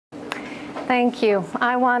Thank you.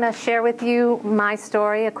 I want to share with you my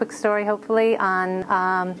story, a quick story hopefully, on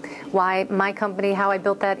why my company, how I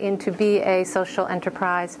built that into be a social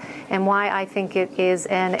enterprise, and why I think it is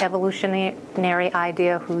an evolutionary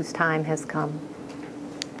idea whose time has come.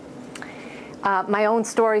 My own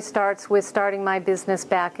story starts with starting my business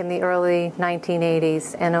back in the early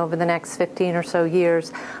 1980s, and over the next 15 or so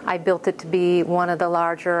years, I built it to be one of the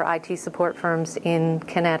larger IT support firms in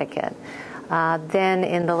Connecticut. Then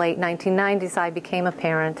in the late 1990s, I became a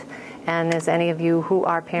parent, and as any of you who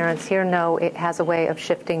are parents here know, it has a way of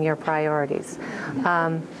shifting your priorities.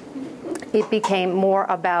 It became more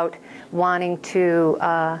about wanting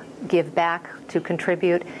to give back, to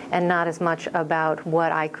contribute, and not as much about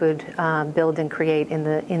what I could build and create in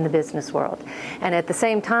the business world. And at the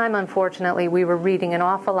same time, unfortunately, we were reading an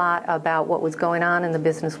awful lot about what was going on in the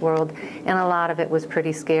business world, and a lot of it was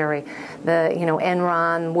pretty scary. The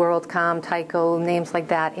Enron, WorldCom, Tyco, names like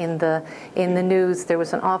that in the news. There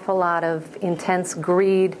was an awful lot of intense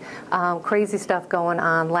greed, crazy stuff going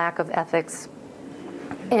on, lack of ethics.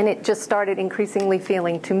 And it just started increasingly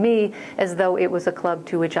feeling to me as though it was a club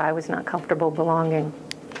to which I was not comfortable belonging.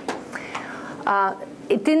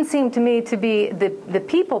 It didn't seem to me to be the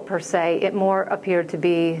people per se. It more appeared to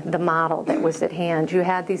be the model that was at hand. You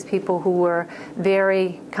had these people who were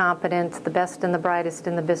very competent, the best and the brightest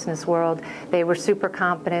in the business world. They were super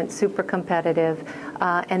competent, super competitive,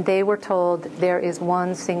 and they were told there is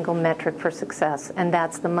one single metric for success, and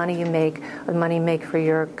that's the money you make, or the money you make for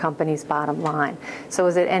your company's bottom line. So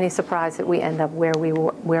is it any surprise that we end up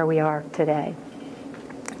where we are today?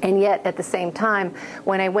 And yet, at the same time,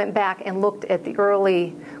 when I went back and looked at the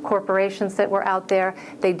early corporations that were out there,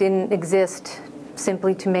 they didn't exist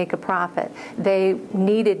simply to make a profit. They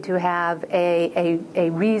needed to have a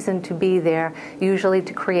reason to be there, usually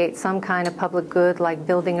to create some kind of public good, like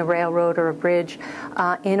building a railroad or a bridge,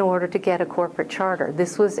 in order to get a corporate charter.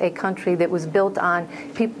 This was a country that was built on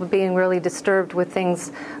people being really disturbed with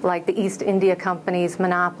things like the East India Company's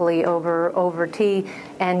monopoly over tea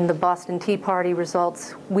and the Boston Tea Party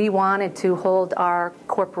results. We wanted to hold our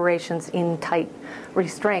corporations in tight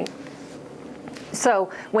restraint.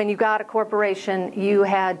 So when you got a corporation, you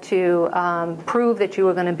had to prove that you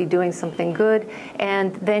were going to be doing something good,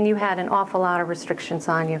 and then you had an awful lot of restrictions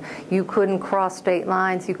on you. You couldn't cross state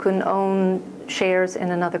lines. You couldn't own shares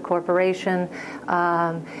in another corporation.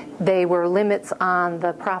 There were limits on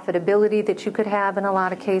the profitability that you could have in a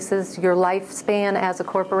lot of cases. Your lifespan as a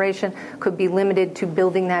corporation could be limited to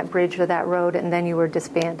building that bridge or that road, and then you were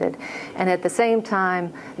disbanded. And at the same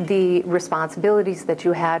time, the responsibilities that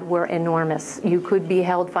you had were enormous. You could be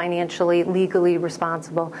held financially, legally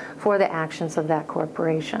responsible for the actions of that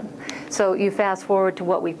corporation. So you fast forward to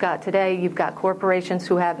what we've got today. You've got corporations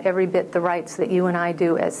who have every bit the rights that you and I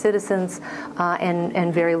do as citizens,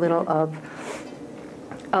 and very little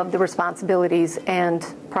of the responsibilities, and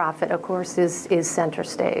profit, of course, is center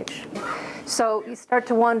stage. So you start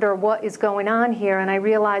to wonder what is going on here, and I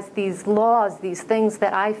realized these laws, these things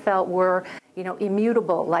that I felt were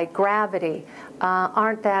immutable, like gravity,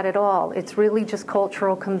 aren't that at all. It's really just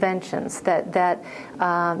cultural conventions, that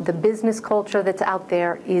the business culture that's out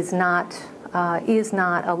there is not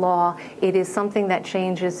a law. It is something that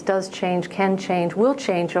changes, does change, can change, will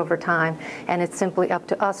change over time, and it's simply up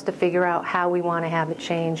to us to figure out how we want to have it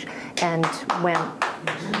change and when.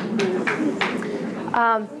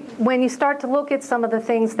 When you start to look at some of the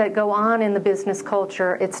things that go on in the business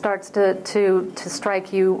culture, it starts to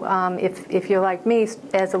strike you, if you're like me,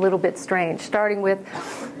 as a little bit strange, starting with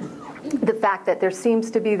the fact that there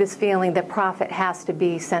seems to be this feeling that profit has to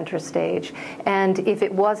be center stage. And if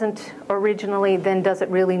it wasn't originally, then does it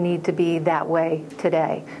really need to be that way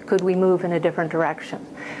today? Could we move in a different direction?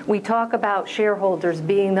 We talk about shareholders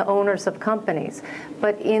being the owners of companies,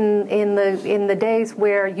 but in the days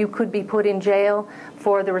where you could be put in jail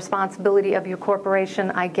for the responsibility of your corporation,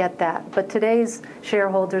 I get that. But today's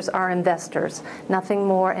shareholders are investors, nothing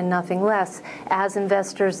more and nothing less. As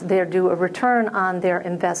investors, they're due a return on their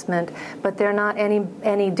investment, but they're not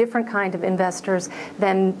any different kind of investors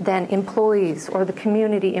than employees or the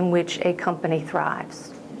community in which a company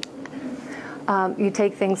thrives. You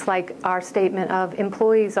take things like our statement of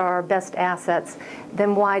employees are our best assets,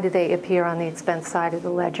 then why do they appear on the expense side of the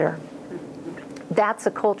ledger? That's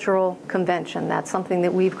a cultural convention. That's something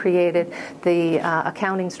that we've created. The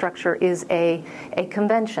accounting structure is a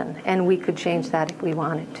convention, and we could change that if we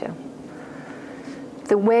wanted to.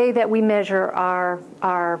 The way that we measure our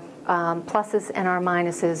pluses and our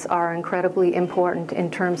minuses are incredibly important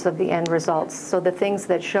in terms of the end results. So the things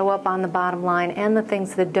that show up on the bottom line and the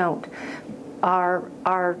things that don't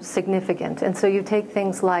are significant. And so you take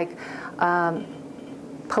things like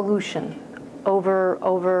pollution,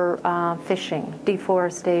 fishing,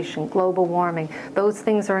 deforestation, global warming. Those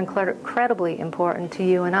things are incredibly important to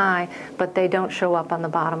you and I, but they don't show up on the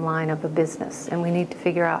bottom line of a business, and we need to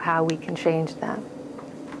figure out how we can change that.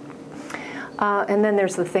 And then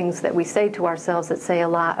there's the things that we say to ourselves that say a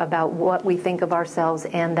lot about what we think of ourselves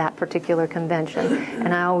and that particular convention.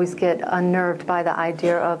 And I always get unnerved by the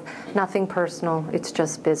idea of nothing personal, it's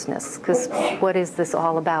just business. Because what is this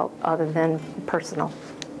all about other than personal?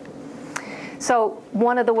 So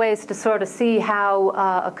one of the ways to sort of see how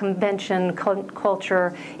a convention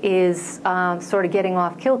culture is sort of getting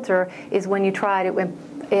off kilter is when you try to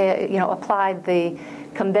apply the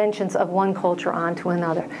conventions of one culture onto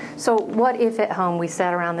another. So what if at home we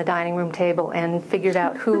sat around the dining room table and figured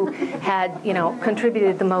out who had,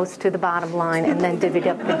 contributed the most to the bottom line and then divvied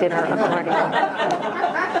up the dinner accordingly?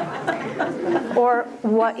 Or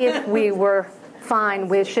what if we were fine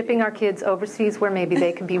with shipping our kids overseas where maybe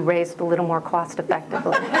they could be raised a little more cost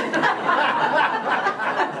effectively?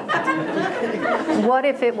 What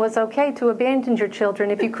if it was okay to abandon your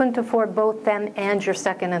children if you couldn't afford both them and your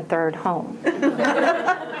second and third home?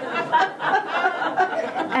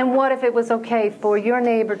 And what if it was okay for your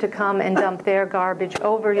neighbor to come and dump their garbage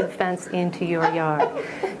over the fence into your yard?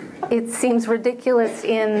 It seems ridiculous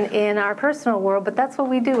in our personal world, but that's what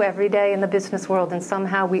we do every day in the business world, and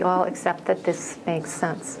somehow we all accept that this makes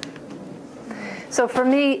sense. So for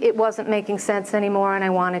me, it wasn't making sense anymore, and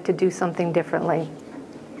I wanted to do something differently.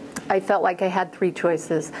 I felt like I had three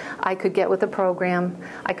choices. I could get with a program,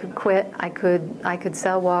 I could quit, I could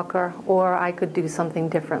sell Walker, or I could do something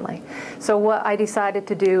differently. So what I decided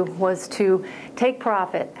to do was to take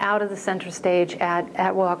profit out of the center stage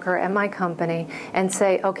at Walker, at my company, and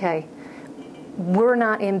say, okay, we're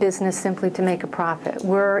not in business simply to make a profit.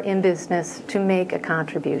 We're in business to make a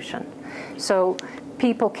contribution. So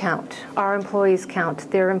people count. Our employees count.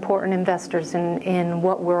 They're important investors in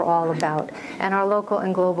what we're all about. And our local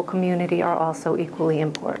and global community are also equally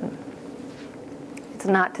important. It's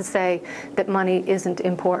not to say that money isn't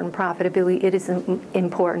important. Profitability, it is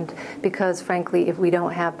important because, frankly, if we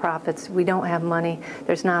don't have profits, we don't have money,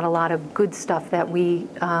 there's not a lot of good stuff that we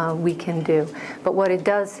can do. But what it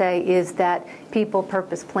does say is that people,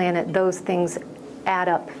 purpose, planet, those things add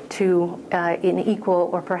up to an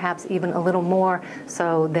equal or perhaps even a little more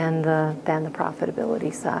so than the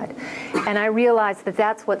profitability side. And I realized that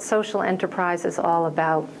that's what social enterprise is all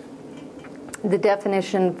about. The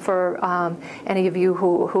definition for any of you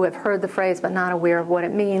who have heard the phrase but not aware of what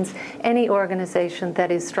it means, any organization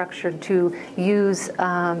that is structured to use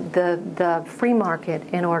the free market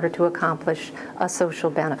in order to accomplish a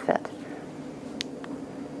social benefit.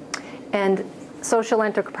 And social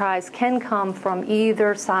enterprise can come from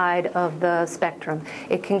either side of the spectrum.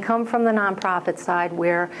 It can come from the nonprofit side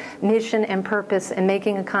where mission and purpose and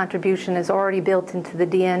making a contribution is already built into the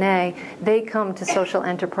DNA. They come to social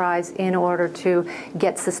enterprise in order to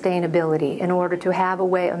get sustainability, in order to have a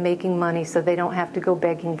way of making money so they don't have to go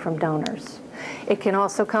begging from donors. It can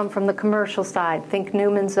also come from the commercial side. Think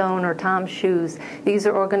Newman's Own or Tom's Shoes. These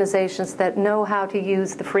are organizations that know how to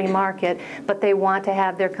use the free market, but they want to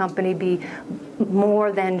have their company be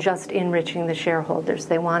more than just enriching the shareholders.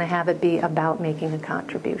 They want to have it be about making a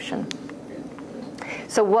contribution.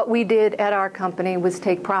 So what we did at our company was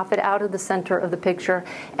take profit out of the center of the picture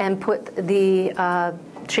and put the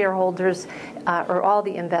shareholders or all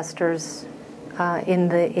the investors in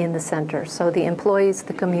the center. So the employees,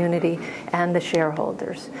 the community, and the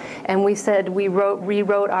shareholders. And we said we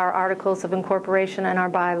rewrote our articles of incorporation and our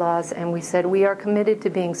bylaws, and we said we are committed to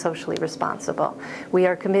being socially responsible. We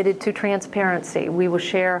are committed to transparency. We will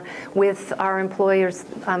share with our employees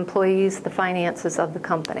the finances of the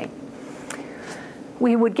company.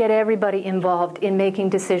 We would get everybody involved in making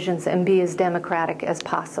decisions and be as democratic as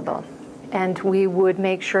possible. And we would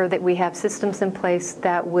make sure that we have systems in place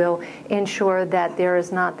that will ensure that there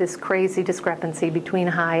is not this crazy discrepancy between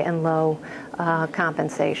high and low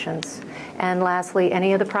compensations. And lastly,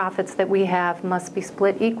 any of the profits that we have must be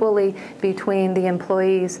split equally between the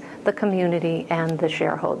employees, the community, and the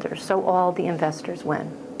shareholders. So all the investors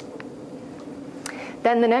win.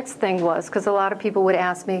 Then the next thing was, because a lot of people would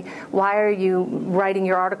ask me, why are you writing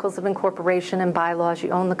your articles of incorporation and bylaws? You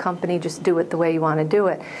own the company, just do it the way you want to do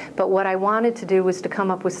it. But what I wanted to do was to come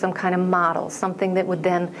up with some kind of model, something that would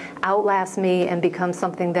then outlast me and become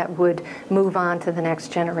something that would move on to the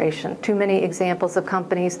next generation. Too many examples of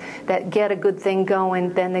companies that get a good thing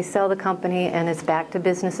going, then they sell the company and it's back to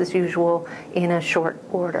business as usual in a short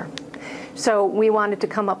order. So we wanted to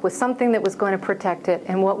come up with something that was going to protect it,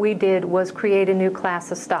 and what we did was create a new class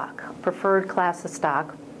of stock, preferred class of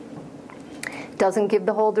stock. Doesn't give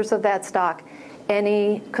the holders of that stock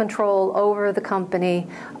any control over the company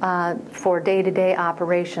for day-to-day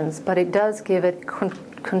operations, but it does give it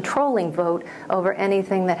controlling vote over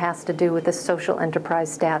anything that has to do with the social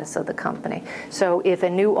enterprise status of the company. So if a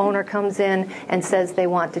new owner comes in and says they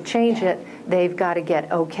want to change it, they've got to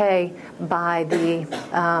get okay by the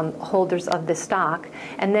holders of the stock.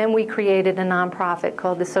 And then we created a nonprofit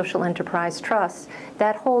called the Social Enterprise Trust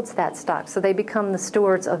that holds that stock. So they become the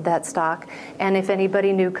stewards of that stock. And if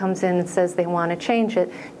anybody new comes in and says they want to change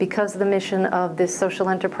it, because the mission of this Social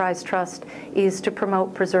Enterprise Trust is to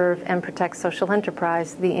promote, preserve, and protect social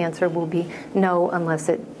enterprise, the answer will be no, unless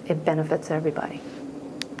it benefits everybody.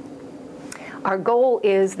 Our goal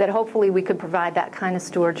is that hopefully we could provide that kind of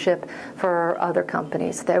stewardship for other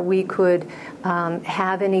companies, that we could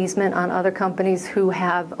have an easement on other companies who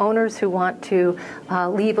have owners who want to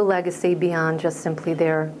leave a legacy beyond just simply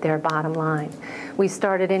their bottom line. We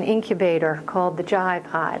started an incubator called the Jive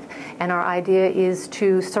Hive, and our idea is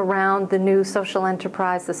to surround the new social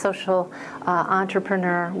enterprise, the social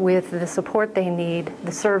entrepreneur, with the support they need,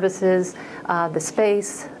 the services, the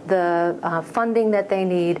space, the funding that they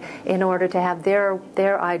need in order to have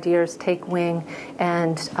their ideas take wing.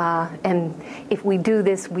 And if we do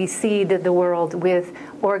this, we seed the world with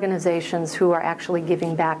organizations who are actually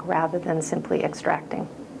giving back rather than simply extracting.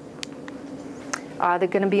 Are there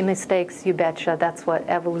going to be mistakes? You betcha. That's what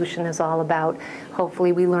evolution is all about.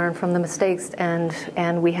 Hopefully we learn from the mistakes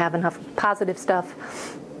and we have enough positive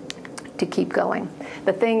stuff to keep going.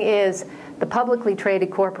 The thing is, the publicly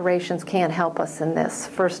traded corporations can't help us in this.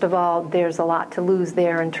 First of all, there's a lot to lose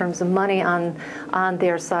there in terms of money on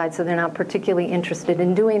their side, so they're not particularly interested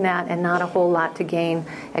in doing that, and not a whole lot to gain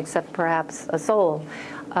except perhaps a soul.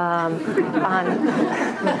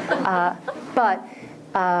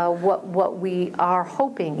 What we are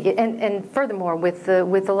hoping, and furthermore, with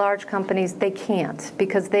the large companies, they can't,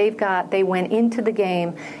 because they went into the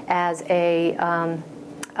game as a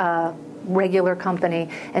regular company,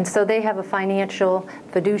 and so they have a financial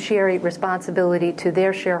fiduciary responsibility to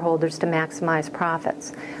their shareholders to maximize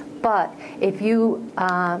profits. But if you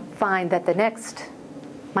find that the next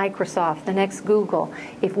Microsoft, the next Google,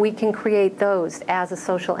 if we can create those as a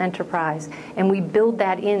social enterprise and we build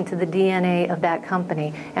that into the DNA of that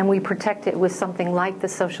company and we protect it with something like the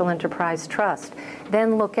Social Enterprise Trust,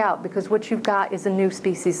 then look out, because what you've got is a new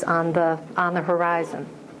species on the horizon.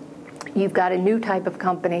 You've got a new type of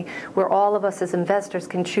company where all of us as investors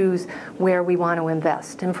can choose where we want to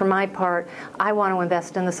invest. And for my part, I want to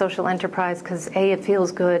invest in the social enterprise because A, it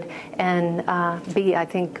feels good, and B, I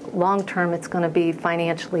think long term it's going to be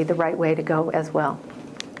financially the right way to go as well.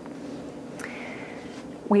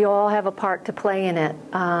 We all have a part to play in it,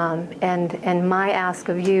 and my ask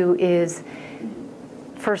of you is,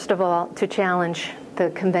 first of all, to challenge the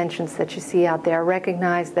conventions that you see out there.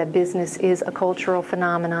 Recognize that business is a cultural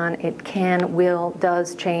phenomenon. It can, will,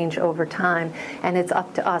 does change over time, and it's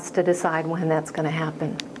up to us to decide when that's going to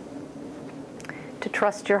happen. To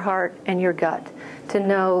trust your heart and your gut, to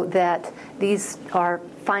know that these are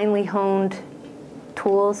finely honed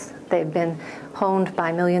tools. They've been honed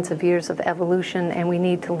by millions of years of evolution, and we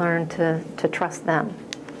need to learn to trust them.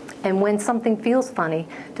 And when something feels funny,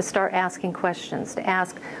 to start asking questions, to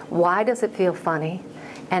ask, why does it feel funny?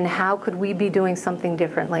 And how could we be doing something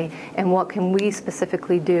differently? And what can we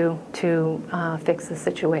specifically do to fix the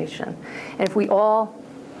situation? And if we all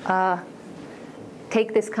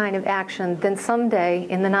take this kind of action, then someday,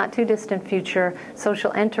 in the not too distant future,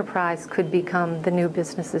 social enterprise could become the new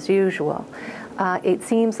business as usual. It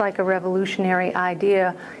seems like a revolutionary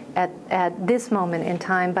idea at this moment in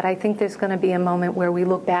time, but I think there's going to be a moment where we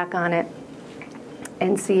look back on it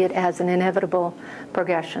and see it as an inevitable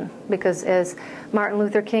progression. Because as Martin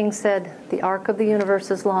Luther King said, the arc of the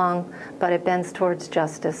universe is long, but it bends towards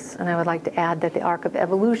justice. And I would like to add that the arc of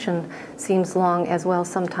evolution seems long as well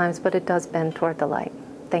sometimes, but it does bend toward the light.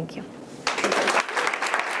 Thank you.